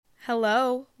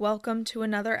Hello, welcome to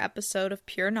another episode of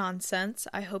Pure Nonsense.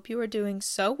 I hope you are doing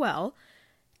so well.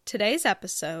 Today's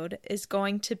episode is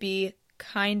going to be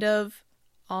kind of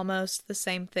almost the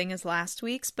same thing as last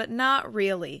week's, but not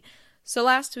really. So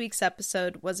last week's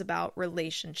episode was about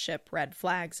relationship red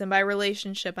flags, and by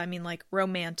relationship I mean like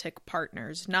romantic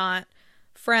partners, not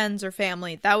friends or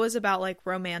family. That was about like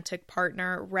romantic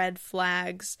partner, red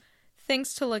flags,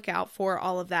 things to look out for,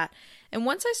 all of that. And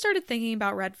once I started thinking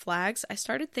about red flags, I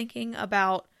started thinking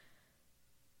about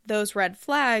those red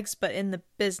flags, but in the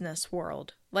business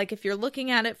world. Like if you're looking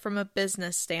at it from a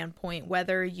business standpoint,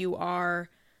 whether you are,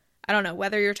 I don't know,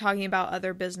 whether you're talking about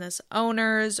other business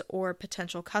owners or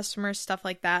potential customers, stuff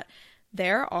like that,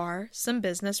 there are some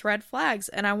business red flags.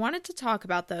 And I wanted to talk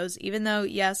about those, even though,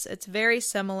 yes, it's very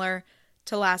similar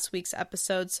to last week's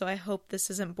episode. So I hope this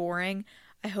isn't boring.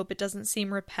 I hope it doesn't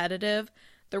seem repetitive.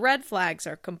 The red flags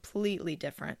are completely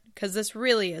different because this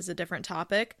really is a different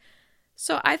topic.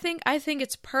 So I think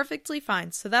it's perfectly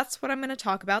fine. So that's what I'm going to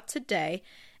talk about today.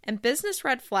 And business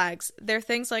red flags, they're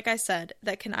things, like I said,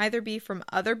 that can either be from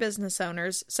other business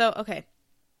owners. So, okay,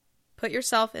 put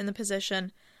yourself in the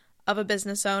position of a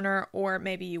business owner, or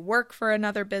maybe you work for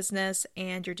another business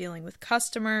and you're dealing with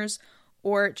customers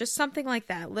or just something like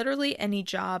that. Literally any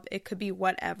job, it could be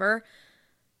whatever.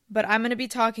 But I'm going to be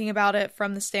talking about it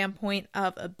from the standpoint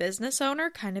of a business owner,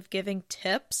 kind of giving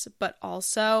tips, but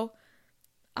also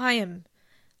I am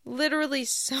literally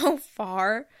so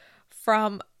far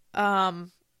from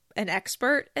an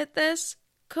expert at this.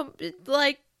 Come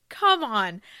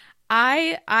on.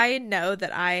 I know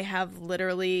that I have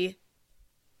literally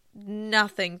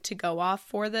nothing to go off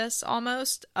for this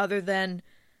almost, other than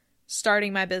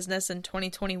starting my business in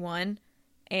 2021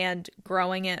 and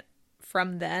growing it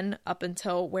from then up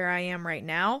until where I am right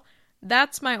now.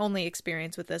 That's my only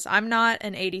experience with this. I'm not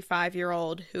an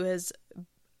 85-year-old who has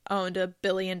owned $1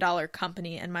 billion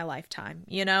company in my lifetime,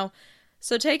 you know?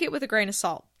 So take it with a grain of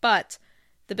salt. But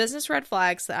the business red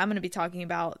flags that I'm going to be talking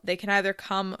about, they can either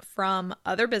come from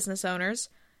other business owners,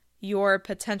 your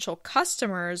potential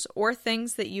customers, or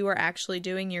things that you are actually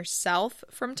doing yourself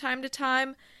from time to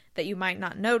time that you might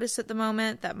not notice at the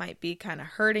moment, that might be kind of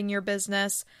hurting your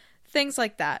business. Things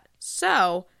like that.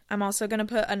 So I'm also going to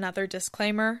put another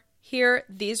disclaimer here.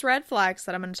 These red flags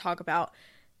that I'm going to talk about,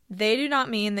 they do not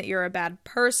mean that you're a bad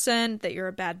person, that you're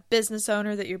a bad business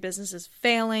owner, that your business is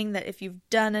failing, that if you've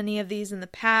done any of these in the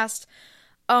past,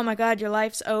 oh my God, your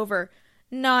life's over.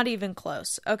 Not even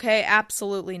close. Okay,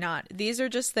 absolutely not. These are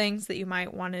just things that you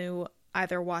might want to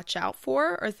either watch out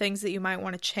for or things that you might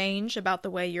want to change about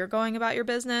the way you're going about your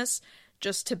business,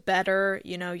 just to better,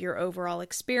 your overall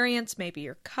experience, maybe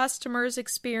your customers'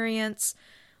 experience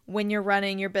when you're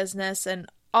running your business and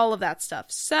all of that stuff.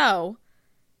 So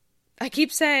I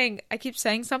keep saying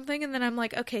something and then I'm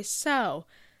like, okay, so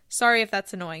sorry if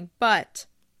that's annoying, but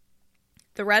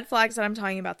the red flags that I'm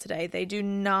talking about today, they do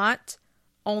not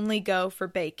only go for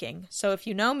baking. So if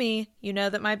you know me, you know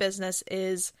that my business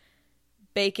is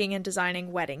baking and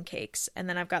designing wedding cakes. And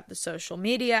then I've got the social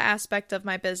media aspect of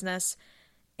my business.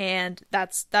 And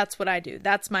that's what I do.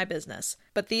 That's my business.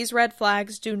 But these red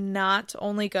flags do not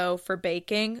only go for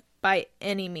baking by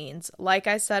any means. Like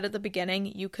I said at the beginning,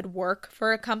 you could work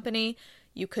for a company.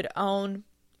 You could own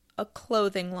a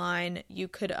clothing line. You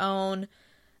could own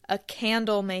a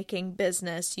candle making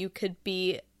business. You could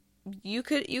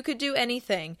do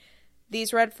anything.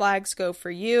 These red flags go for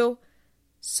you.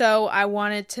 So I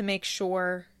wanted to make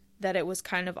sure that it was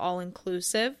kind of all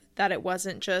inclusive, that it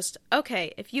wasn't just,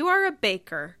 okay, if you are a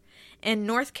baker in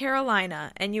North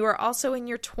Carolina and you are also in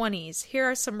your 20s, here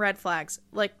are some red flags.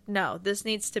 Like, no, this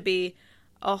needs to be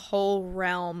a whole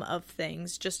realm of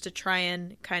things just to try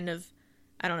and kind of,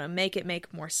 I don't know, make it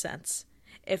make more sense,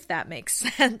 if that makes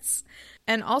sense.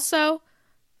 And also,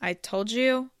 I told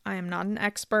you, I am not an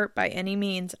expert by any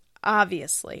means,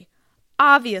 obviously.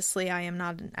 Obviously, I am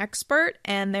not an expert,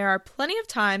 and there are plenty of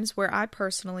times where I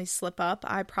personally slip up.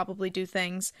 I probably do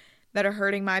things that are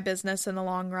hurting my business in the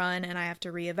long run, and I have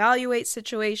to reevaluate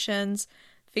situations,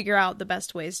 figure out the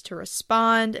best ways to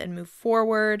respond and move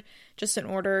forward, just in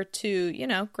order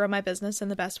to, grow my business in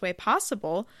the best way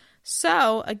possible.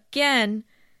 So, again,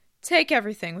 take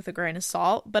everything with a grain of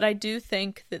salt, but I do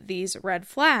think that these red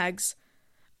flags,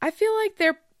 I feel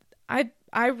like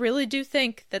I really do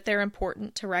think that they're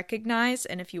important to recognize,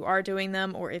 and if you are doing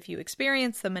them or if you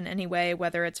experience them in any way,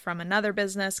 whether it's from another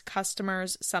business,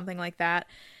 customers, something like that,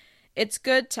 it's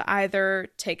good to either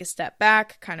take a step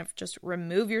back, kind of just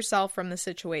remove yourself from the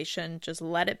situation, just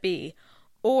let it be,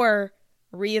 or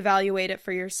reevaluate it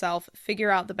for yourself,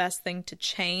 figure out the best thing to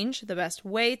change, the best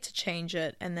way to change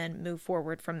it, and then move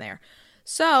forward from there.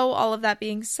 So, all of that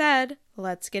being said,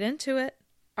 let's get into it.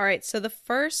 All right, so the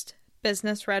first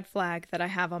business red flag that I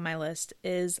have on my list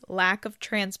is lack of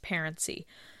transparency.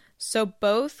 So,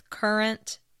 both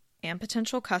current and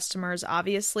potential customers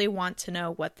obviously want to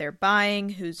know what they're buying,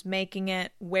 who's making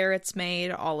it, where it's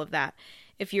made, all of that.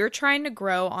 If you're trying to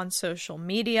grow on social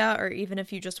media, or even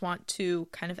if you just want to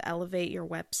kind of elevate your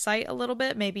website a little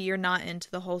bit, maybe you're not into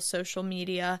the whole social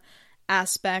media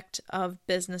aspect of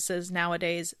businesses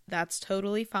nowadays, that's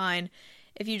totally fine.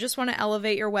 If you just want to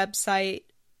elevate your website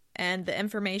and the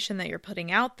information that you're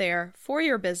putting out there for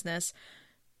your business,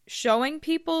 showing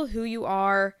people who you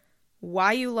are,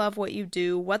 why you love what you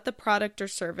do, what the product or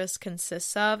service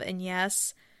consists of, and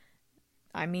yes,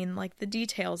 I mean like the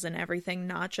details and everything,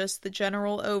 not just the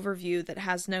general overview that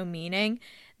has no meaning,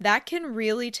 that can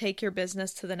really take your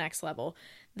business to the next level.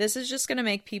 This is just going to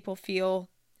make people feel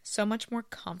so much more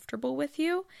comfortable with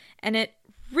you, and it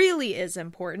really is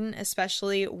important,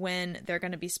 especially when they're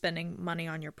going to be spending money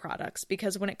on your products,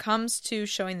 because when it comes to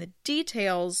showing the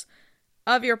details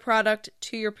of your product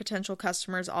to your potential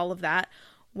customers, all of that,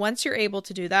 once you're able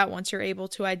to do that, once you're able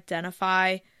to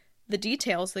identify the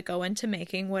details that go into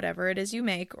making whatever it is you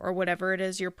make or whatever it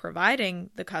is you're providing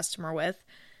the customer with,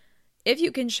 if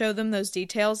you can show them those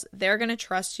details, they're going to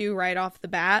trust you right off the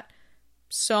bat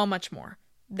so much more.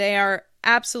 They are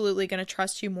absolutely going to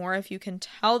trust you more if you can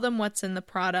tell them what's in the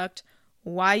product,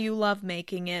 why you love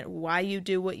making it, why you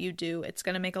do what you do. It's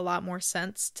going to make a lot more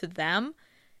sense to them.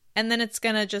 And then it's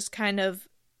going to just kind of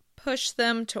push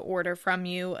them to order from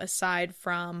you aside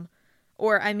from,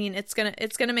 or I mean, it's going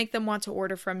to make them want to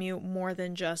order from you more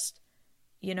than just,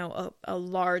 you know, a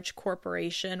large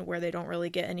corporation where they don't really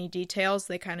get any details.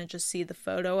 They kind of just see the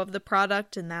photo of the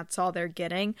product and that's all they're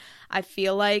getting. I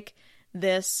feel like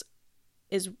this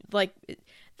is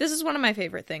one of my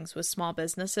favorite things with small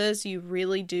businesses. You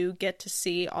really do get to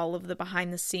see all of the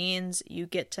behind the scenes. You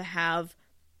get to have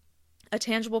a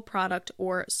tangible product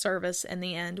or service in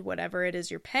the end, whatever it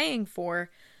is you're paying for.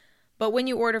 But when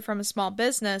you order from a small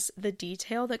business, the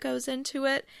detail that goes into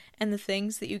it and the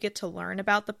things that you get to learn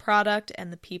about the product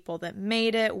and the people that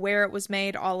made it, where it was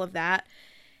made, all of that,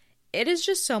 it is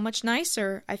just so much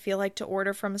nicer, I feel like, to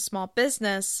order from a small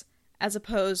business as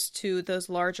opposed to those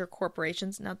larger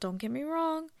corporations. Now, don't get me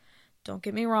wrong.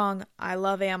 I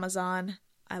love Amazon.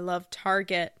 I love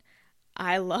Target.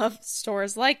 I love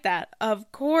stores like that.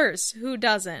 Of course, who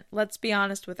doesn't? Let's be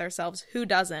honest with ourselves. Who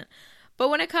doesn't? But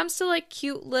when it comes to like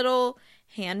cute little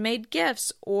handmade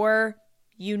gifts or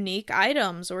unique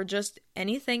items or just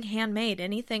anything handmade,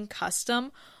 anything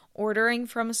custom, ordering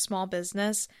from a small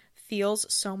business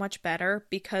feels so much better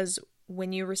because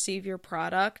when you receive your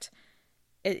product,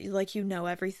 like you know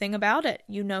everything about it.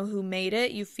 You know who made it.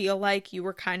 You feel like you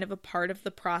were kind of a part of the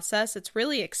process. It's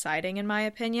really exciting in my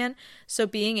opinion. So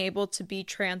being able to be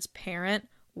transparent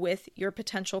with your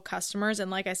potential customers,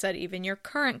 and like I said, even your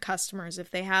current customers,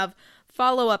 if they have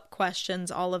follow-up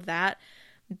questions, all of that,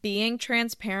 being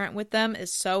transparent with them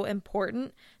is so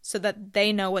important so that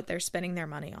they know what they're spending their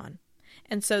money on.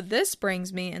 And so this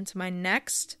brings me into my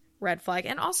next red flag.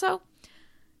 And also,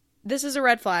 this is a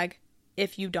red flag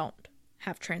if you don't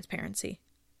have transparency.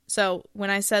 So when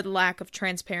I said lack of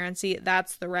transparency,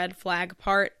 that's the red flag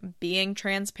part. Being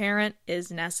transparent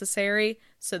is necessary.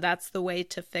 So that's the way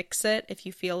to fix it. If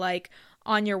you feel like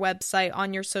on your website,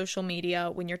 on your social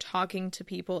media, when you're talking to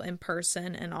people in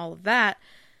person and all of that,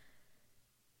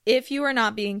 if you are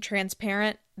not being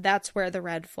transparent, that's where the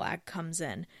red flag comes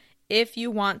in. If you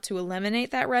want to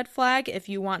eliminate that red flag, if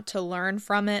you want to learn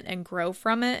from it and grow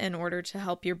from it in order to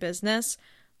help your business,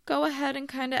 go ahead and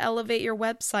kind of elevate your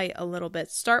website a little bit.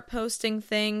 Start posting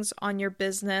things on your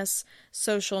business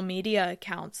social media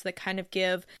accounts that kind of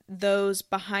give those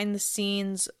behind the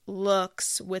scenes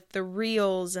looks with the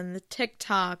reels and the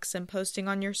TikToks, and posting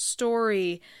on your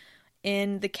story.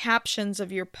 In the captions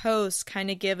of your posts,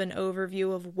 kind of give an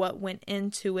overview of what went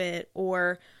into it,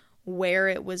 or where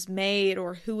it was made,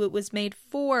 or who it was made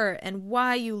for, and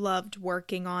why you loved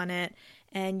working on it,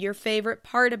 and your favorite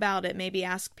part about it. Maybe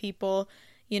ask people,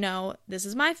 you know, this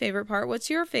is my favorite part.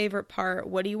 What's your favorite part?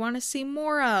 What do you want to see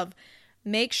more of?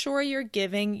 Make sure you're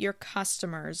giving your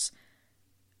customers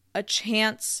a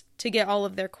chance to get all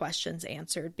of their questions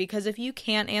answered. Because if you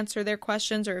can't answer their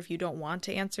questions, or if you don't want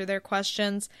to answer their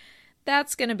questions,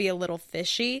 that's going to be a little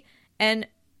fishy. And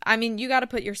I mean, you got to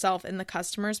put yourself in the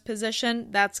customer's position.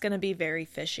 That's going to be very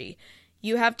fishy.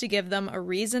 You have to give them a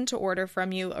reason to order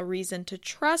from you, a reason to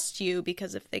trust you,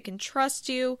 because if they can trust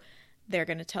you, they're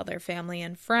going to tell their family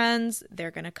and friends.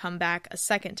 They're going to come back a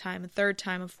second time, a third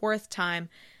time, a fourth time.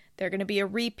 They're going to be a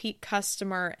repeat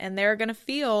customer, and they're going to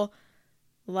feel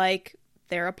like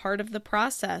they're a part of the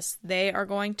process. They are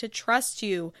going to trust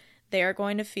you. They are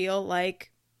going to feel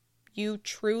like you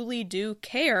truly do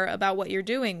care about what you're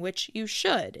doing, which you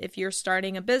should. If you're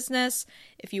starting a business,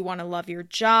 if you want to love your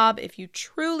job, if you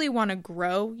truly want to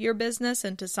grow your business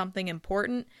into something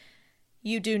important,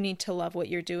 you do need to love what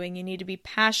you're doing. You need to be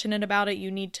passionate about it.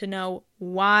 You need to know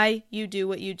why you do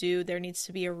what you do. There needs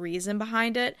to be a reason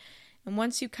behind it. And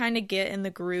once you kind of get in the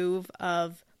groove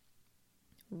of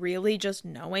really just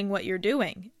knowing what you're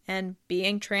doing and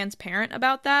being transparent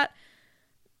about that,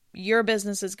 your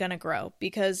business is going to grow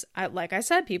because, like I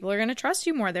said, people are going to trust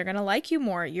you more. They're going to like you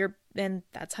more. And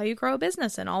that's how you grow a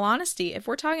business. In all honesty, if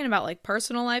we're talking about like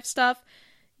personal life stuff,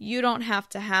 you don't have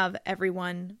to have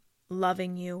everyone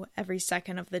loving you every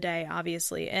second of the day,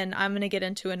 obviously. And I'm going to get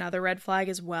into another red flag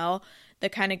as well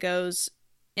that kind of goes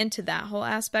into that whole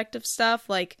aspect of stuff,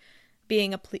 like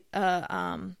being a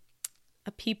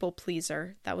people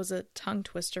pleaser. That was a tongue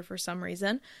twister for some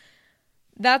reason.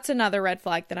 That's another red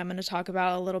flag that I'm going to talk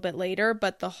about a little bit later,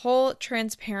 but the whole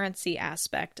transparency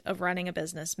aspect of running a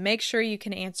business. Make sure you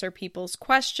can answer people's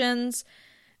questions.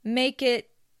 Make it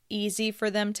easy for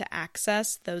them to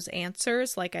access those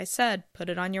answers. Like I said, put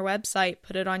it on your website,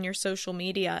 put it on your social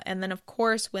media, and then of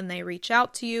course, when they reach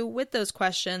out to you with those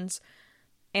questions,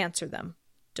 answer them.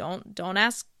 Don't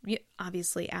ask,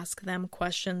 obviously ask them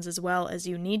questions as well as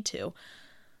you need to,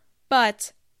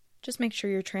 but just make sure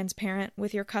you're transparent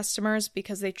with your customers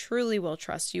because they truly will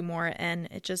trust you more, and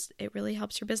it really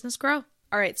helps your business grow.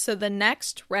 All right, so the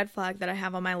next red flag that I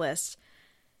have on my list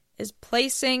is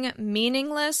placing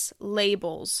meaningless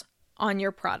labels on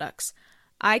your products.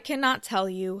 I cannot tell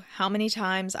you how many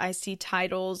times I see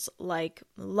titles like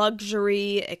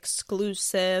luxury,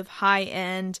 exclusive,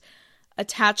 high-end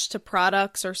attached to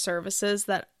products or services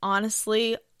that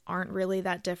honestly aren't really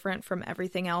that different from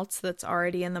everything else that's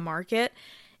already in the market.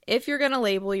 If you're going to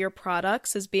label your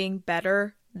products as being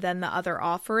better than the other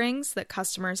offerings that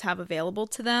customers have available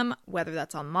to them, whether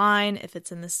that's online, if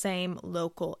it's in the same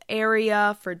local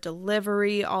area for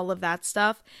delivery, all of that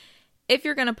stuff, if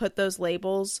you're going to put those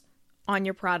labels on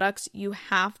your products, you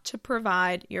have to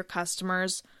provide your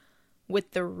customers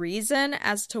with the reason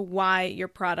as to why your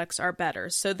products are better.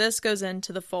 So this goes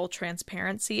into the full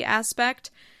transparency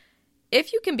aspect.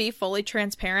 If you can be fully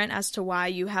transparent as to why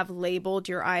you have labeled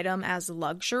your item as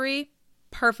luxury,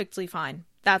 perfectly fine.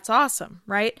 That's awesome,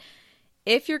 right?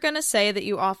 If you're going to say that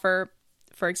you offer,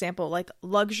 for example, like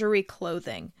luxury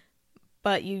clothing,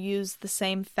 but you use the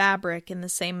same fabric and the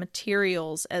same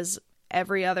materials as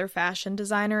every other fashion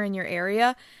designer in your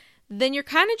area, then you're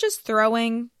kind of just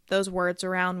throwing those words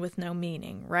around with no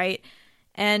meaning, right?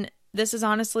 And this is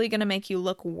honestly going to make you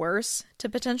look worse to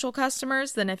potential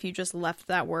customers than if you just left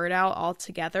that word out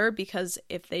altogether, because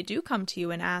if they do come to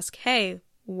you and ask, hey,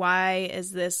 why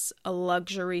is this a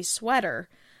luxury sweater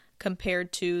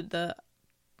compared to the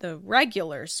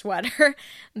regular sweater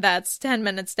that's 10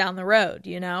 minutes down the road,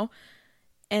 you know?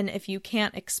 And if you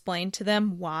can't explain to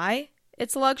them why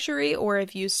it's luxury, or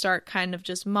if you start kind of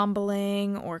just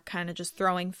mumbling or kind of just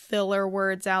throwing filler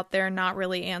words out there, not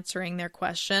really answering their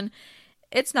question,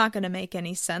 it's not going to make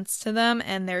any sense to them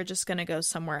and they're just going to go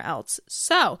somewhere else.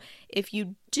 So if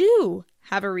you do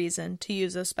have a reason to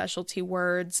use those specialty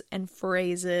words and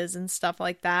phrases and stuff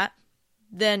like that,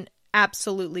 then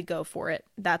absolutely go for it.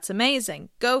 That's amazing.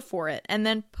 Go for it. And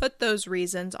then put those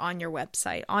reasons on your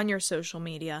website, on your social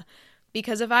media.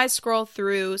 Because if I scroll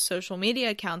through social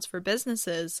media accounts for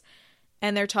businesses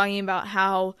and they're talking about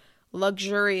how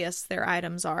luxurious their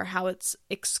items are, how it's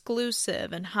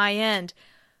exclusive and high-end,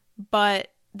 but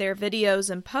their videos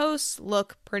and posts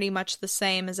look pretty much the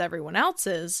same as everyone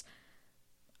else's,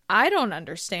 I don't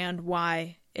understand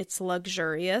why it's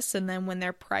luxurious, and then when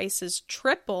their price is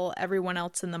triple everyone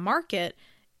else in the market,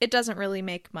 it doesn't really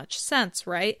make much sense,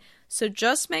 right? So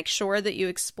just make sure that you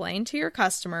explain to your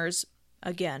customers,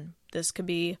 again, this could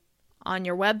be on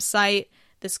your website,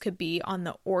 this could be on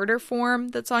the order form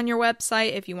that's on your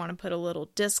website if you want to put a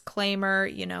little disclaimer,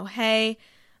 hey,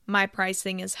 my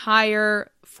pricing is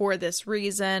higher for this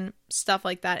reason, stuff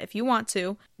like that. If you want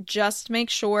to, just make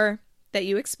sure that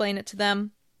you explain it to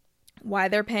them, why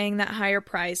they're paying that higher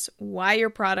price, why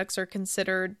your products are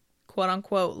considered quote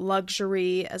unquote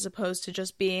luxury as opposed to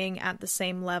just being at the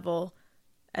same level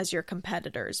as your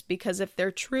competitors. Because if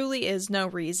there truly is no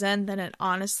reason, then it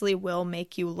honestly will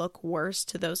make you look worse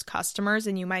to those customers,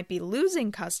 and you might be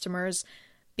losing customers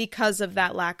because of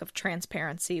that lack of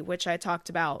transparency, which I talked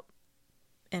about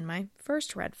in my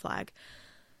first red flag.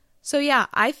 So yeah,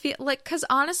 I feel like, because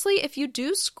honestly, if you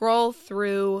do scroll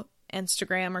through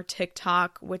Instagram or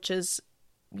TikTok, which is,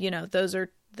 those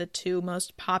are the two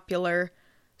most popular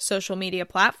social media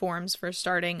platforms for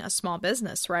starting a small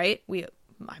business, right?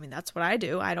 That's what I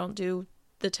do. I don't do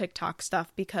the TikTok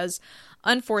stuff because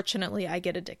unfortunately I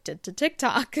get addicted to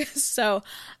TikTok. So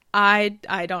I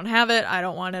don't have it. I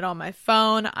don't want it on my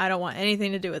phone. I don't want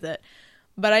anything to do with it.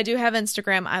 But I do have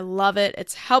Instagram. I love it.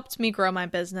 It's helped me grow my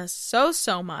business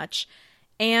so much.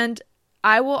 And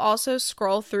I will also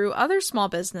scroll through other small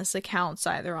business accounts,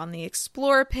 either on the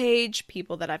Explore page,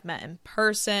 people that I've met in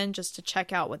person, just to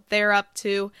check out what they're up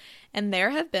to. And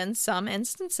there have been some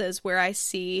instances where I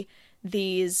see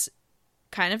these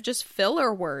kind of just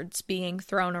filler words being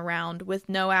thrown around with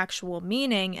no actual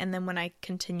meaning. And then when I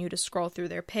continue to scroll through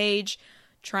their page,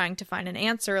 trying to find an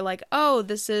answer, like, oh,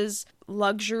 this is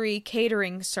luxury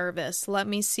catering service. Let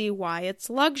me see why it's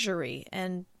luxury.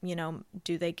 And,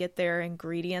 do they get their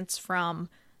ingredients from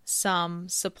some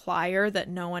supplier that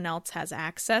no one else has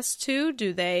access to?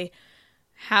 Do they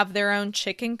have their own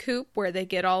chicken coop where they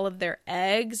get all of their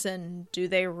eggs? And do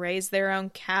they raise their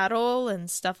own cattle and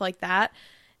stuff like that?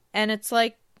 And it's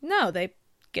like, no, they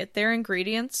get their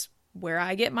ingredients where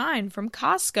I get mine, from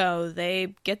Costco.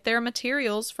 They get their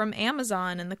materials from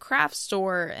Amazon and the craft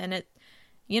store. And it,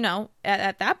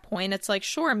 at that point, it's like,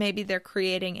 sure, maybe they're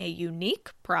creating a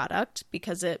unique product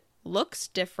because it looks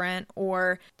different,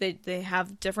 or they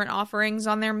have different offerings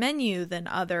on their menu than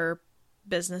other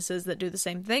businesses that do the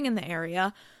same thing in the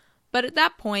area. But at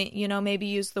that point, maybe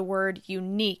use the word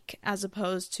unique as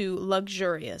opposed to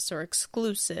luxurious or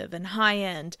exclusive and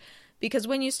high-end. Because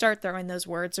when you start throwing those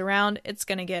words around, it's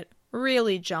going to get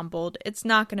really jumbled. It's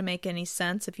not going to make any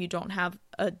sense if you don't have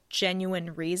a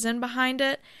genuine reason behind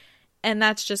it. And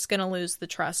that's just going to lose the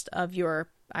trust of your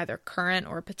either current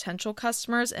or potential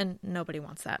customers, and nobody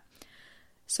wants that.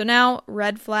 So now,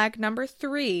 red flag number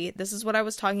 3. This is what I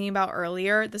was talking about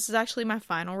earlier. This is actually my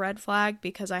final red flag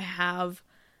because I have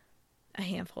a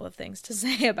handful of things to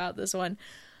say about this one.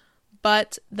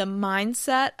 But the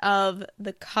mindset of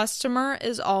the customer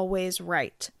is always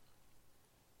right.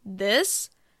 This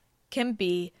can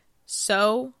be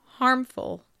so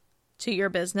harmful to your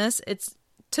business. It's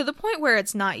to the point where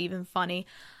it's not even funny.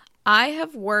 I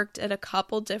have worked at a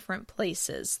couple different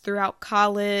places throughout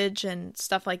college and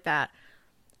stuff like that,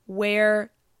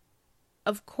 where,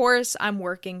 of course, I'm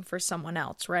working for someone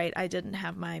else, right? I didn't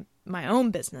have my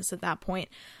own business at that point,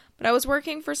 but I was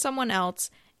working for someone else,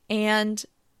 and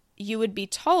you would be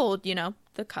told,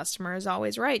 the customer is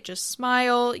always right. Just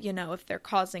smile. If they're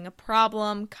causing a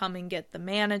problem, come and get the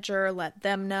manager, let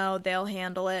them know, they'll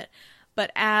handle it.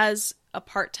 But as a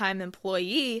part-time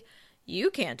employee, you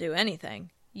can't do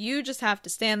anything. You just have to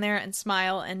stand there and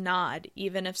smile and nod,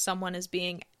 even if someone is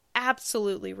being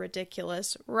absolutely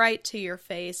ridiculous right to your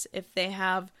face. If they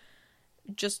have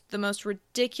just the most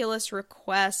ridiculous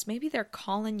requests, maybe they're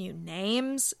calling you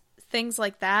names, things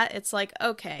like that. It's like,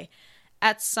 okay,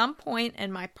 at some point,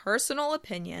 in my personal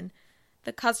opinion,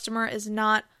 the customer is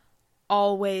not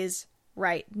always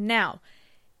right. Now,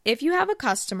 if you have a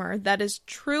customer that is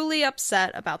truly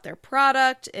upset about their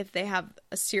product, if they have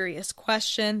a serious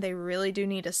question, they really do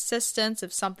need assistance,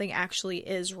 if something actually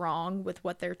is wrong with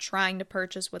what they're trying to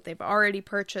purchase, what they've already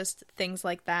purchased, things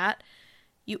like that,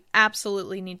 you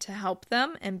absolutely need to help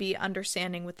them and be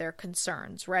understanding with their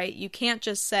concerns, right? You can't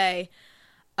just say,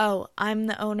 oh, I'm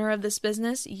the owner of this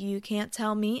business, you can't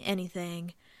tell me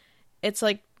anything. It's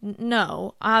like,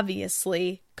 no,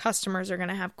 obviously, customers are going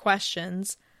to have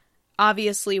questions.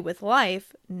 Obviously, with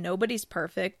life, nobody's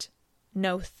perfect.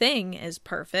 No thing is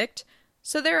perfect.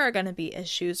 So there are going to be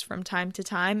issues from time to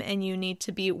time, and you need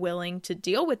to be willing to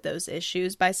deal with those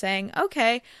issues by saying,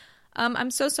 okay,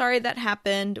 I'm so sorry that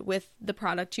happened with the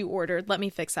product you ordered. Let me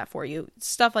fix that for you.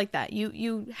 Stuff like that.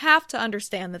 You have to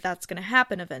understand that that's going to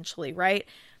happen eventually, right?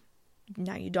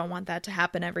 Now, you don't want that to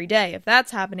happen every day. If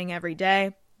that's happening every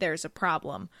day, there's a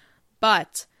problem.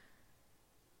 But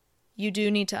you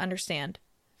do need to understand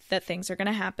that things are going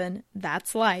to happen.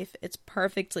 That's life. It's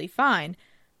perfectly fine.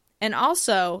 And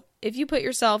also, if you put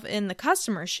yourself in the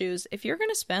customer's shoes, if you're going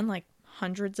to spend like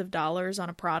hundreds of dollars on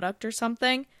a product or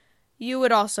something, you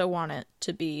would also want it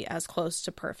to be as close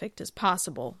to perfect as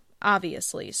possible,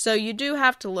 obviously. So you do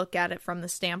have to look at it from the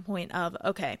standpoint of,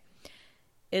 okay,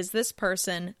 is this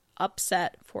person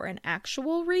upset for an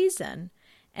actual reason?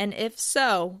 And if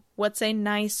so, what's a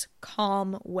nice,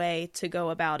 calm way to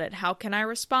go about it? How can I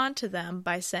respond to them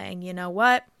by saying, you know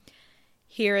what,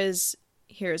 here's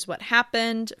what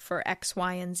happened for X,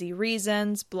 Y, and Z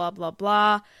reasons, blah, blah,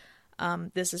 blah.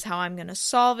 This is how I'm going to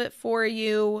solve it for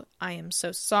you. I am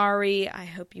so sorry. I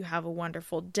hope you have a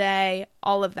wonderful day.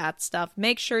 All of that stuff.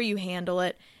 Make sure you handle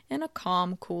it in a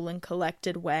calm, cool, and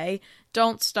collected way.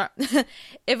 Don't start.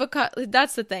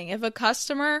 That's the thing. If a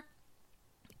customer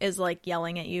is like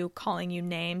yelling at you, calling you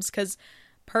names, because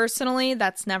personally,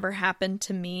 that's never happened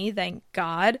to me, thank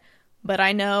God. But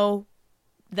I know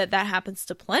that happens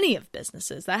to plenty of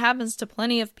businesses. That happens to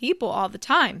plenty of people all the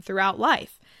time throughout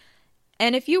life.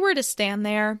 And if you were to stand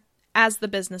there as the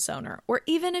business owner, or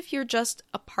even if you're just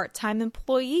a part-time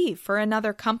employee for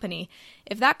another company,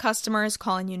 if that customer is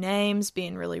calling you names,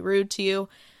 being really rude to you,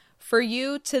 for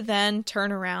you to then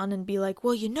turn around and be like,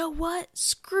 well, you know what?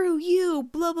 Screw you,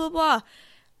 blah, blah, blah.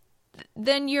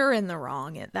 Then you're in the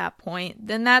wrong at that point.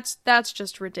 Then that's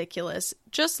just ridiculous.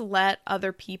 Just let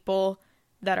other people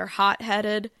that are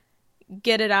hot-headed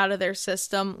get it out of their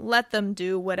system. Let them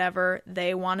do whatever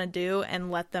they want to do and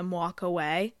let them walk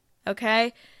away,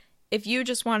 okay? If you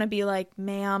just want to be like,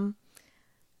 ma'am,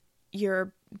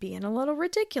 you're being a little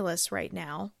ridiculous right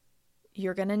now.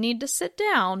 You're going to need to sit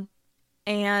down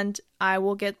and I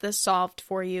will get this solved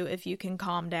for you if you can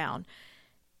calm down.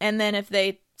 And then if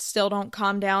they still don't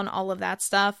calm down, all of that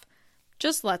stuff,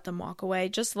 just let them walk away.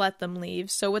 Just let them leave.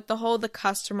 So with the whole the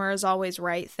customer is always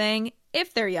right thing,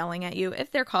 if they're yelling at you,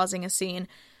 if they're causing a scene,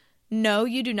 no,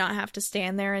 you do not have to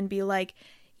stand there and be like,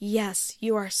 yes,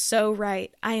 you are so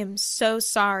right. I am so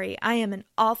sorry. I am an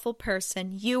awful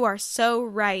person. You are so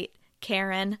right,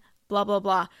 Karen, blah, blah,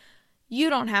 blah.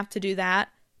 You don't have to do that,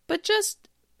 but just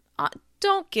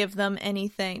don't give them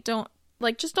anything.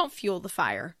 Just don't fuel the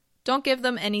fire. Don't give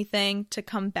them anything to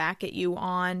come back at you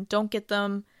on. Don't get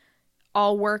them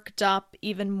all worked up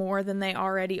even more than they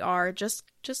already are. Just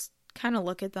kind of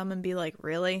look at them and be like,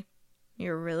 really?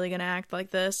 You're really going to act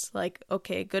like this? Like,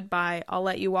 okay, goodbye. I'll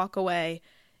let you walk away.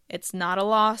 It's not a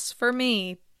loss for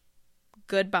me.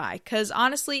 Goodbye. Because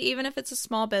honestly, even if it's a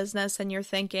small business and you're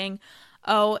thinking,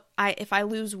 oh, if I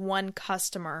lose one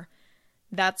customer,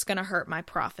 that's going to hurt my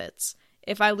profits.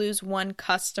 If I lose one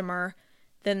customer,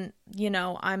 then,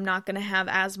 I'm not going to have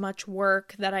as much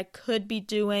work that I could be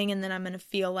doing, and then I'm going to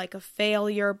feel like a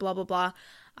failure, blah, blah, blah.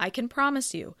 I can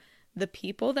promise you, the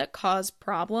people that cause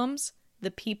problems,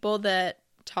 the people that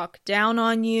talk down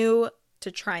on you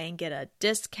to try and get a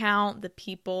discount, the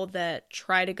people that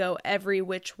try to go every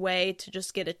which way to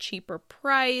just get a cheaper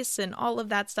price and all of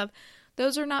that stuff,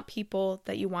 those are not people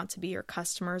that you want to be your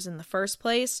customers in the first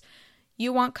place.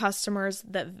 You want customers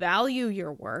that value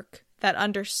your work, that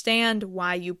understand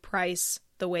why you price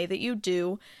the way that you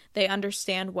do. They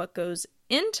understand what goes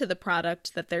into the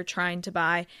product that they're trying to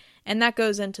buy. And that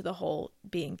goes into the whole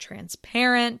being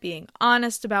transparent, being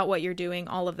honest about what you're doing,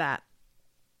 all of that.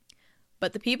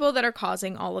 But the people that are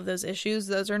causing all of those issues,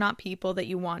 those are not people that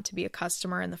you want to be a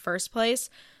customer in the first place.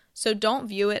 So don't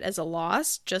view it as a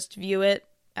loss, just view it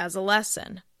as a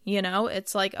lesson.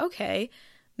 It's like, okay,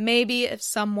 maybe if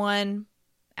someone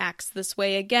acts this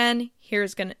way again,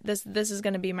 this is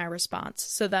going to be my response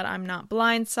so that I'm not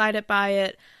blindsided by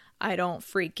it. I don't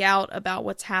freak out about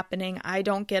what's happening. I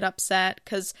don't get upset,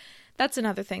 because that's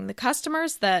another thing. The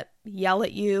customers that yell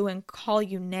at you and call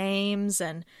you names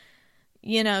and,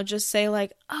 just say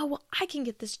like, oh, well, I can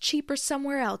get this cheaper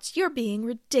somewhere else. You're being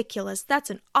ridiculous.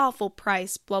 That's an awful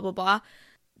price, blah, blah, blah.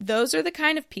 Those are the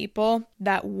kind of people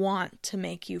that want to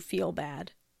make you feel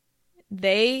bad.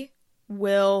 They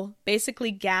will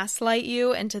basically gaslight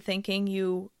you into thinking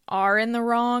you are in the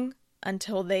wrong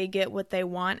until they get what they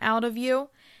want out of you.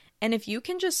 And if you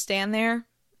can just stand there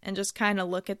and just kind of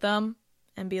look at them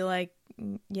and be like,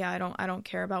 yeah, I don't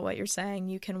care about what you're saying,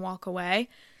 you can walk away.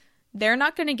 They're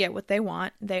not going to get what they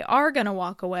want. They are going to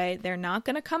walk away. They're not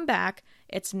going to come back.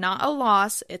 It's not a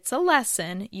loss. It's a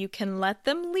lesson. You can let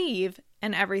them leave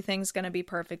and everything's going to be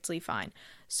perfectly fine.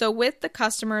 So with the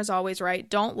customer is always right,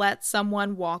 don't let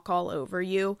someone walk all over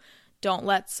you. Don't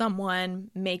let someone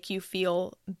make you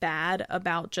feel bad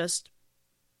about just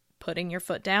putting your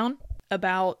foot down,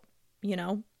 about,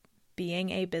 being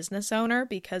a business owner.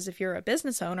 Because if you're a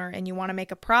business owner and you want to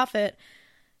make a profit,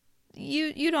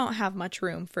 you don't have much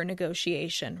room for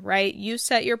negotiation, right? You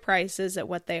set your prices at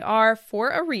what they are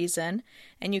for a reason,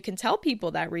 and you can tell people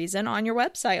that reason on your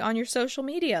website, on your social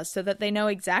media, so that they know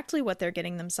exactly what they're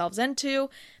getting themselves into.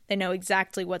 They know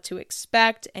exactly what to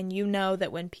expect, and you know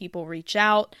that when people reach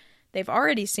out, they've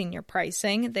already seen your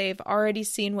pricing, they've already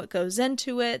seen what goes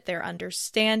into it, they're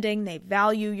understanding, they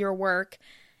value your work,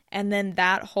 and then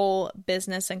that whole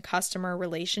business and customer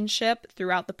relationship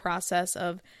throughout the process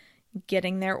of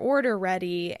getting their order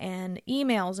ready and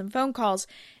emails and phone calls,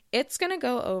 it's going to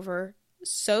go over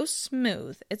so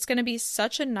smooth. It's going to be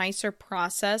such a nicer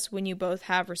process when you both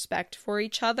have respect for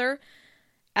each other,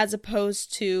 as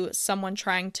opposed to someone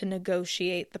trying to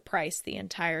negotiate the price the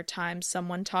entire time,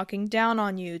 someone talking down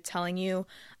on you, telling you,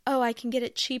 oh, I can get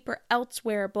it cheaper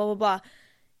elsewhere, blah, blah, blah.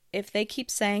 If they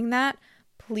keep saying that,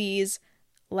 please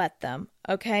let them,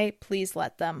 okay? Please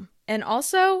let them. And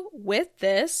also with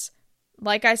this,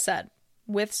 like I said,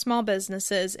 with small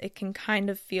businesses, it can kind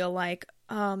of feel like,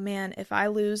 oh man, if I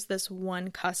lose this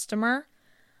one customer,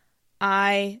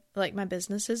 my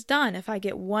business is done. If I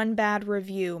get one bad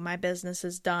review, my business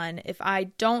is done. If I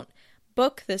don't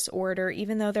book this order,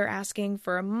 even though they're asking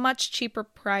for a much cheaper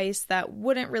price that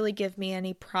wouldn't really give me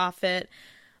any profit,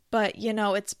 but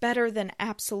it's better than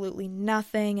absolutely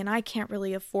nothing, and I can't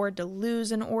really afford to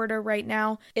lose an order right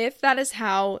now. If that is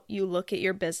how you look at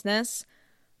your business,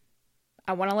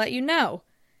 I want to let you know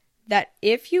that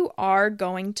if you are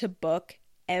going to book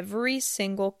every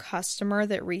single customer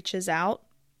that reaches out,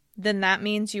 then that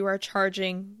means you are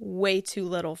charging way too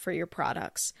little for your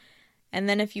products. And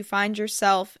then if you find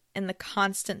yourself in the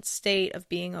constant state of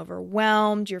being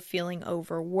overwhelmed, you're feeling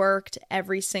overworked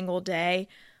every single day,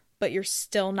 but you're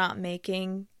still not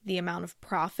making the amount of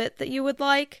profit that you would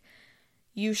like,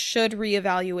 you should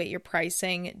reevaluate your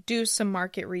pricing, do some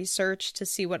market research to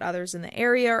see what others in the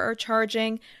area are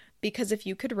charging, because if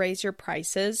you could raise your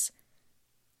prices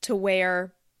to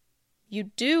where you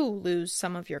do lose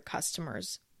some of your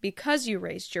customers because you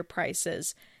raised your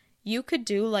prices, you could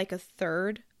do like a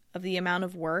third of the amount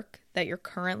of work that you're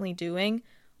currently doing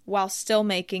while still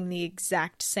making the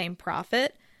exact same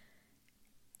profit.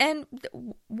 And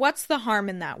what's the harm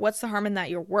in that? What's the harm in that?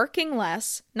 You're working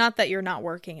less, not that you're not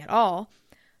working at all,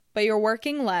 but you're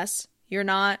working less. You're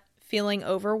not feeling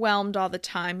overwhelmed all the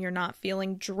time. You're not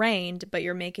feeling drained, but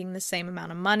you're making the same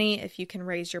amount of money if you can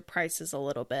raise your prices a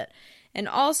little bit. And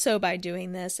also by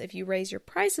doing this, if you raise your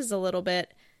prices a little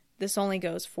bit, this only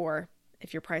goes for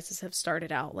if your prices have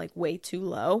started out like way too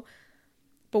low.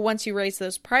 But once you raise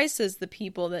those prices, the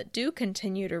people that do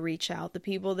continue to reach out, the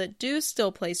people that do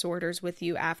still place orders with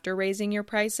you after raising your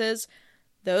prices,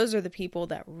 those are the people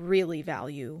that really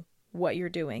value what you're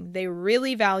doing. They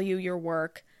really value your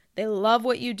work. They love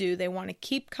what you do. They want to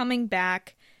keep coming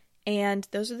back. And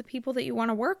those are the people that you want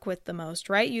to work with the most,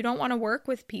 right? You don't want to work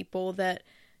with people that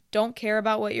don't care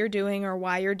about what you're doing or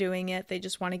why you're doing it. They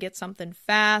just want to get something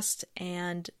fast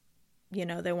and,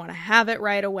 they want to have it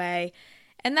right away.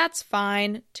 And that's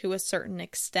fine to a certain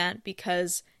extent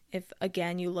because if,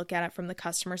 again, you look at it from the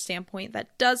customer standpoint,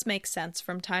 that does make sense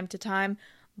from time to time,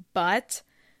 but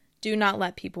do not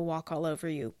let people walk all over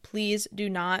you. Please do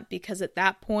not, because at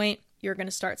that point, you're going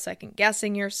to start second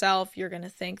guessing yourself. You're going to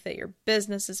think that your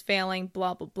business is failing,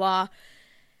 blah, blah, blah.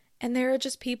 And there are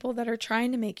just people that are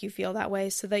trying to make you feel that way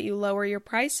so that you lower your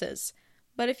prices.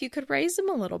 But if you could raise them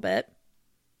a little bit,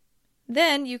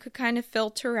 then you could kind of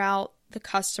filter out the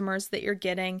customers that you're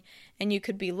getting, and you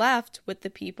could be left with the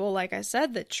people, like I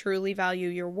said, that truly value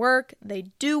your work. They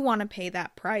do want to pay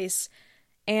that price,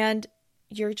 and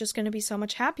you're just going to be so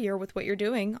much happier with what you're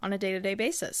doing on a day-to-day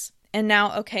basis. And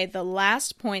now, okay, the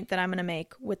last point that I'm going to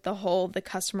make with the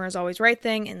customer is always right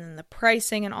thing, and then the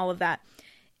pricing and all of that.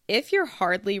 If you're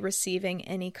hardly receiving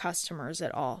any customers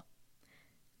at all,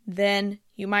 then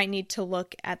you might need to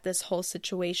look at this whole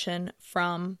situation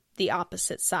from the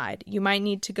opposite side. You might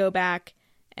need to go back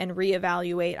and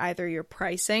reevaluate either your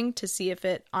pricing to see if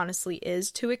it honestly is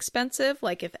too expensive.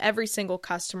 Like if every single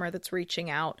customer that's reaching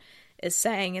out is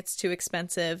saying it's too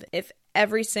expensive, if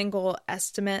every single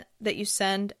estimate that you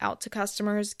send out to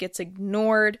customers gets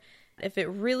ignored, if it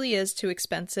really is too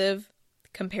expensive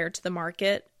compared to the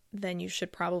market, then you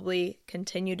should probably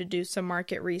continue to do some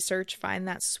market research, find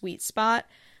that sweet spot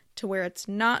to where it's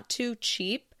not too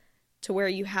cheap, to where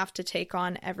you have to take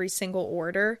on every single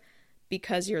order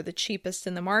because you're the cheapest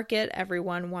in the market.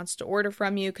 Everyone wants to order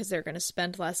from you because they're going to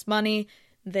spend less money.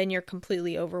 Then you're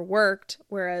completely overworked.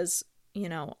 Whereas,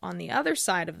 on the other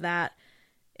side of that,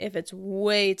 if it's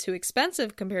way too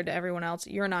expensive compared to everyone else,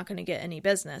 you're not going to get any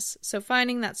business. So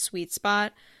finding that sweet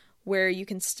spot where you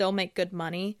can still make good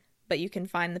money, but you can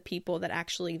find the people that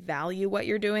actually value what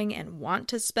you're doing and want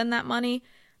to spend that money,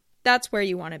 that's where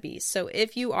you want to be. So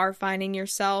if you are finding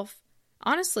yourself,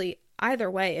 honestly, either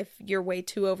way, if you're way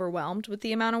too overwhelmed with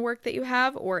the amount of work that you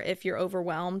have, or if you're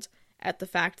overwhelmed at the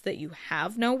fact that you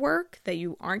have no work, that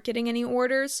you aren't getting any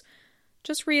orders,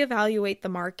 just reevaluate the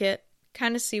market,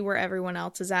 kind of see where everyone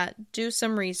else is at, do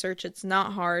some research. It's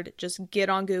not hard. Just get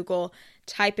on Google,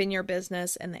 type in your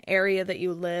business and the area that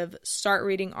you live, start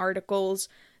reading articles,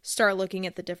 start looking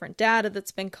at the different data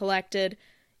that's been collected.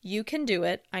 You can do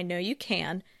it. I know you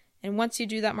can. And once you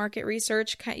do that market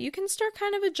research, you can start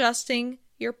kind of adjusting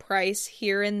your price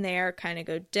here and there, kind of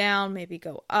go down, maybe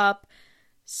go up,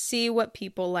 see what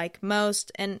people like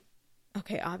most. And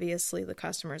okay, obviously the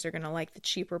customers are going to like the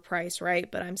cheaper price, right?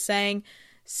 But I'm saying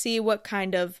see what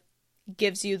kind of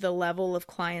gives you the level of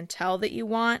clientele that you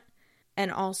want.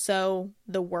 and also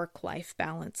the work-life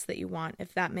balance that you want,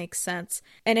 if that makes sense.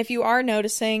 And if you are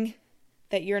noticing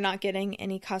that you're not getting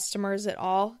any customers at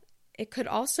all, it could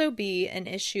also be an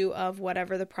issue of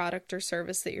whatever the product or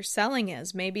service that you're selling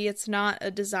is. Maybe it's not a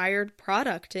desired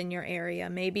product in your area.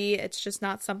 Maybe it's just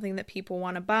not something that people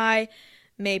want to buy.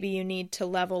 Maybe you need to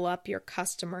level up your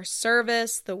customer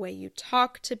service, the way you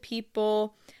talk to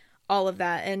people, all of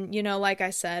that. And, like I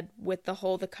said, with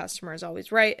the customer is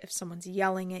always right. If someone's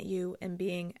yelling at you and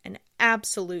being an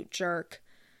absolute jerk,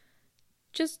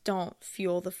 just don't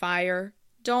fuel the fire.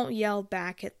 Don't yell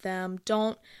back at them.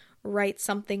 Don't write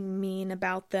something mean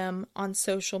about them on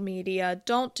social media.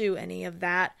 Don't do any of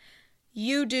that.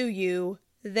 You do you.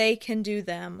 They can do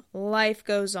them. Life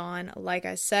goes on. Like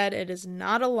I said, it is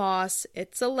not a loss.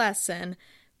 It's a lesson.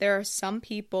 There are some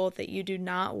people that you do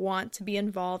not want to be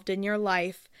involved in your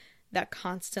life that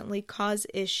constantly cause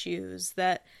issues,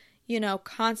 that,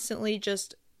 constantly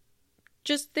just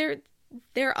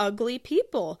they're ugly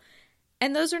people.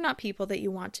 And those are not people that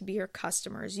you want to be your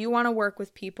customers. You want to work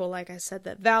with people, like I said,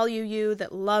 that value you,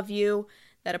 that love you,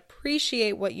 that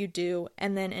appreciate what you do,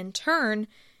 and then in turn,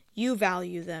 you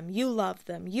value them, you love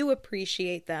them, you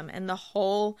appreciate them, and the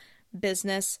whole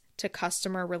business to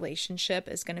customer relationship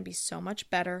is going to be so much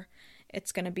better.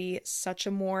 It's going to be such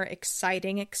a more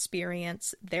exciting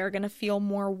experience. They're going to feel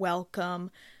more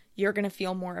welcome. You're going to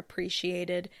feel more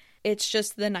appreciated. It's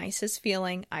just the nicest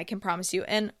feeling, I can promise you.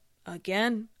 And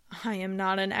again, I am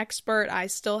not an expert. I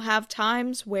still have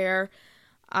times where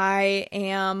I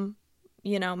am,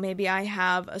 maybe I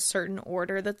have a certain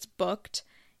order that's booked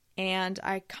and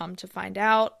I come to find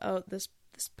out, oh, this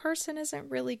person isn't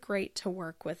really great to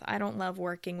work with. I don't love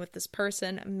working with this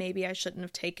person. Maybe I shouldn't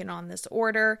have taken on this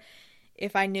order.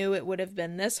 If I knew it would have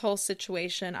been this whole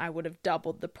situation, I would have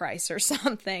doubled the price or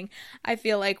something. I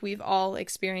feel like we've all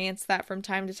experienced that from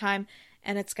time to time,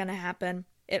 and it's going to happen.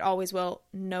 It always will.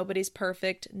 Nobody's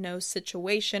perfect. No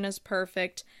situation is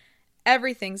perfect.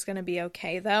 Everything's going to be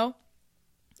okay, though,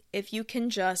 if you can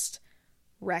just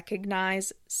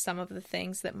recognize some of the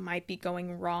things that might be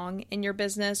going wrong in your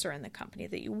business or in the company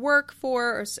that you work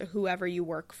for or whoever you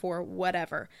work for,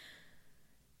 whatever.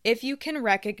 If you can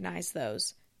recognize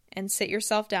those and sit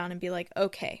yourself down and be like,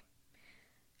 okay,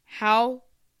 how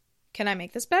can I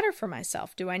make this better for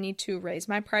myself? Do I need to raise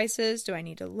my prices? Do I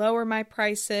need to lower my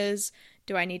prices?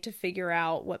 Do I need to figure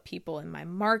out what people in my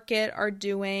market are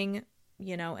doing,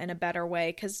 in a better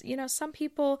way? Because, some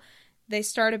people, they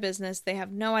start a business, they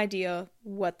have no idea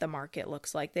what the market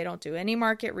looks like. They don't do any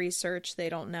market research. They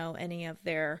don't know any of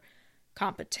their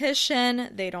competition.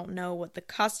 They don't know what the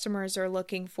customers are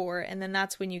looking for. And then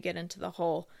that's when you get into the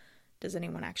whole, does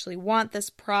anyone actually want this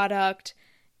product?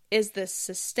 Is this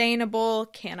sustainable?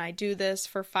 Can I do this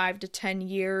for 5 to 10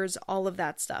 years? All of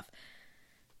that stuff.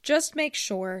 Just make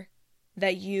sure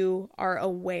that you are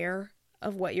aware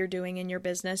of what you're doing in your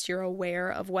business. You're aware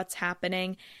of what's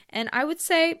happening. And I would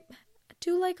say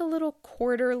do like a little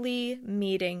quarterly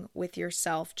meeting with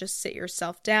yourself. Just sit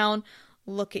yourself down,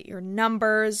 look at your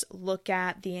numbers, look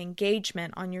at the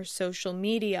engagement on your social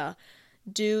media.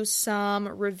 Do some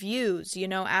reviews,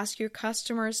 ask your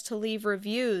customers to leave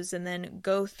reviews and then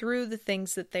go through the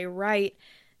things that they write.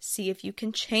 See if you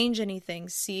can change anything.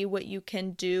 See what you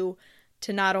can do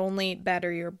to not only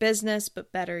better your business,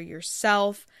 but better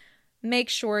yourself. Make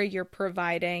sure you're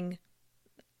providing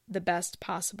the best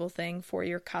possible thing for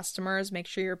your customers. Make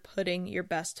sure you're putting your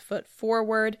best foot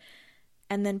forward.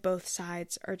 And then both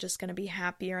sides are just going to be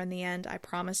happier in the end, I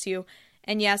promise you.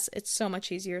 And yes, it's so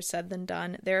much easier said than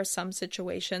done. There are some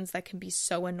situations that can be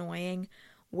so annoying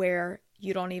where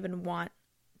you don't even want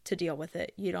to deal with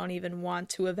it. You don't even want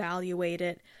to evaluate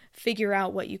it, figure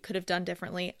out what you could have done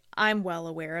differently. I'm well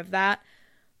aware of that.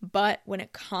 But when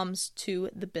it comes to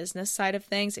the business side of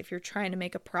things, if you're trying to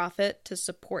make a profit to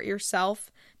support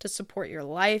yourself, to support your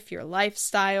life, your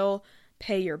lifestyle,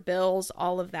 pay your bills,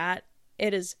 all of that,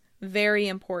 it is very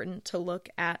important to look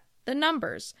at the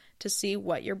numbers, to see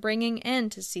what you're bringing in,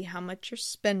 to see how much you're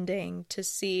spending, to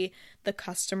see the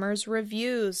customers'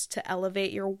 reviews, to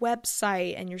elevate your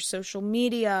website and your social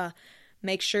media.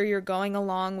 Make sure you're going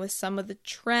along with some of the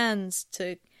trends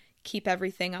to keep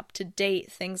everything up to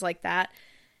date, things like that.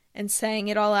 And saying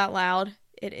it all out loud,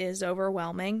 it is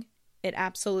overwhelming. It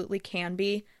absolutely can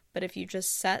be. But if you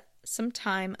just set some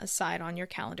time aside on your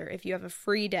calendar, if you have a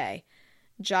free day,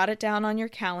 jot it down on your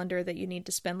calendar that you need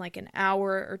to spend like an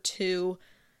hour or two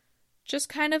just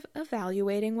kind of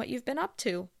evaluating what you've been up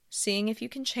to, seeing if you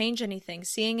can change anything,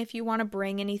 seeing if you want to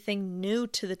bring anything new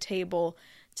to the table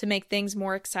to make things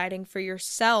more exciting for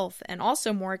yourself and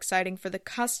also more exciting for the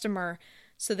customer,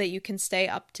 so that you can stay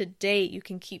up to date. You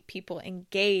can keep people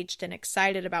engaged and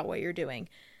excited about what you're doing.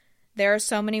 There are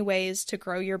so many ways to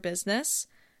grow your business,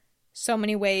 so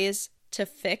many ways to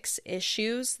fix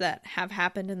issues that have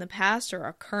happened in the past or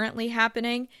are currently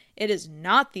happening. It is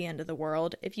not the end of the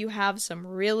world. If you have some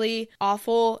really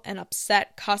awful and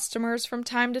upset customers from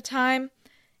time to time,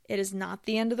 it is not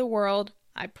the end of the world.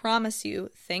 I promise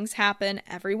you, things happen.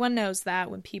 Everyone knows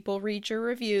that. When people read your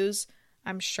reviews,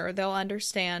 I'm sure they'll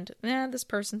understand, this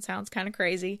person sounds kind of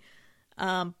crazy.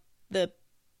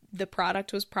 The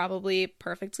product was probably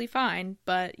perfectly fine,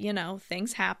 but,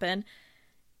 things happen.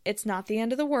 It's not the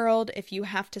end of the world if you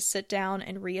have to sit down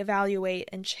and reevaluate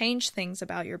and change things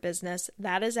about your business.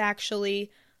 That is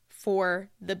actually for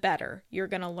the better. You're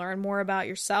going to learn more about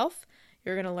yourself.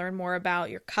 You're going to learn more about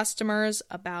your customers,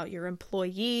 about your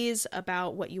employees,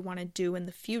 about what you want to do in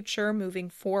the future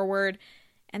moving forward.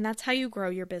 And that's how you grow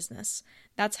your business.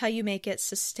 That's how you make it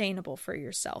sustainable for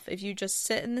yourself. If you just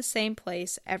sit in the same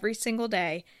place every single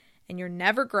day and you're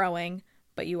never growing,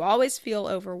 but you always feel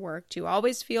overworked, you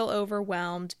always feel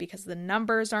overwhelmed because the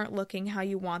numbers aren't looking how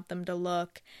you want them to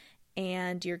look,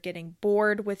 and you're getting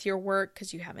bored with your work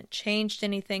because you haven't changed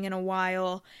anything in a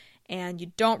while, and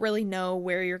you don't really know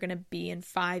where you're going to be in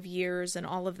 5 years and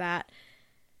all of that,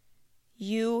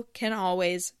 you can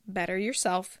always better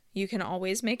yourself. You can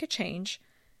always make a change,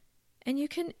 and you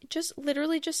can just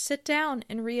literally just sit down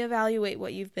and reevaluate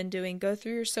what you've been doing. Go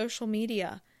through your social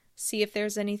media. See if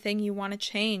there's anything you want to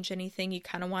change, anything you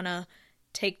kind of want to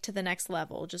take to the next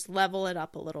level. Just level it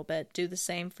up a little bit. Do the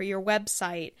same for your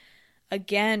website.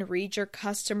 Again, read your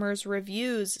customers'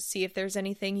 reviews. See if there's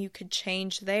anything you could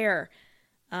change there.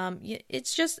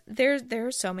 It's just, there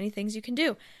are so many things you can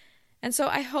do. And so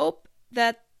I hope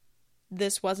that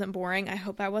this wasn't boring. I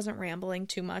hope I wasn't rambling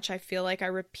too much. I feel like I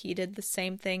repeated the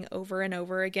same thing over and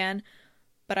over again,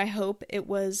 but I hope it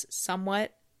was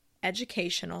somewhat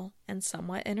educational and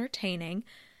somewhat entertaining.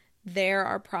 There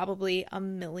are probably a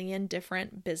million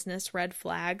different business red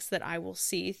flags that I will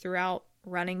see throughout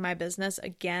running my business.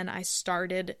 Again, I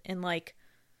started in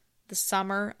the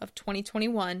summer of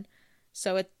 2021,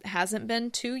 so it hasn't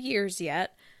been 2 years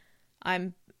yet.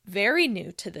 I'm very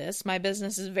new to this. My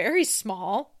business is very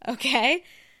small, okay?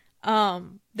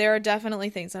 There are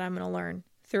definitely things that I'm going to learn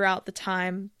throughout the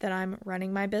time that I'm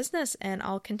running my business, and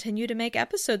I'll continue to make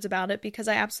episodes about it because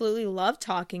I absolutely love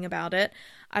talking about it.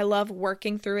 I love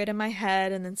working through it in my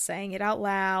head and then saying it out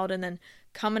loud and then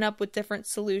coming up with different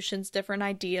solutions, different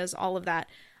ideas, all of that.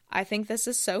 I think this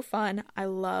is so fun. I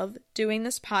love doing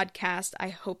this podcast. I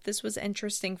hope this was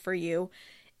interesting for you.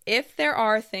 If there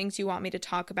are things you want me to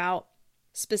talk about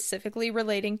specifically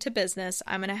relating to business,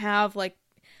 I'm going to have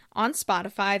on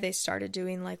Spotify, they started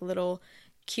doing little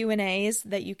Q&As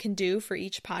that you can do for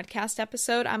each podcast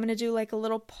episode. I'm going to do a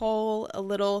little poll, a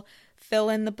little fill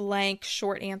in the blank,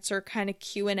 short answer kind of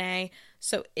Q&A.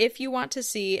 So if you want to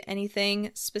see anything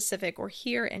specific or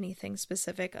hear anything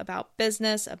specific about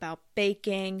business, about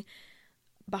baking,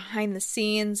 behind the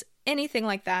scenes, anything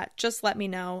like that, just let me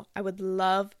know. I would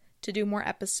love to do more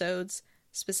episodes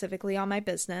specifically on my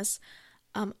business.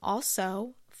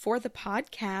 Also, for the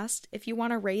podcast, if you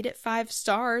want to rate it 5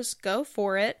 stars, go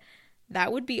for it.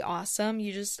 That would be awesome.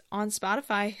 You just, on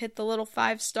Spotify, hit the little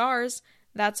 5 stars.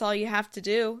 That's all you have to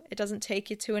do. It doesn't take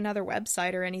you to another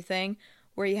website or anything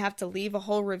where you have to leave a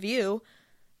whole review.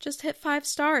 Just hit 5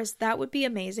 stars. That would be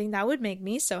amazing. That would make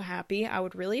me so happy. I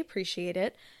would really appreciate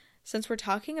it. Since we're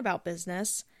talking about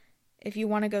business, if you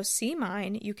want to go see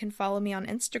mine, you can follow me on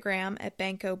Instagram at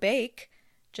Banko Bake.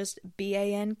 Just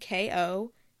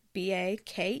BANKO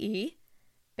BAKE,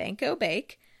 Banko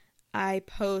Bake. I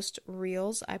post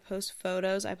reels, I post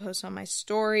photos, I post on my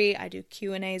story, I do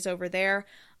Q&As over there.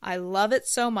 I love it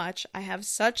so much. I have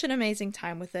such an amazing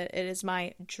time with it. It is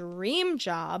my dream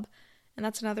job, and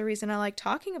that's another reason I like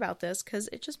talking about this, because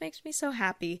it just makes me so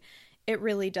happy. It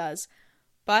really does.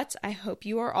 But I hope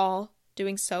you are all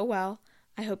doing so well.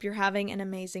 I hope you're having an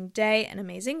amazing day, an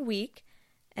amazing week,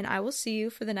 and I will see you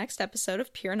for the next episode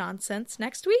of Pure Nonsense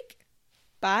next week.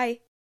 Bye.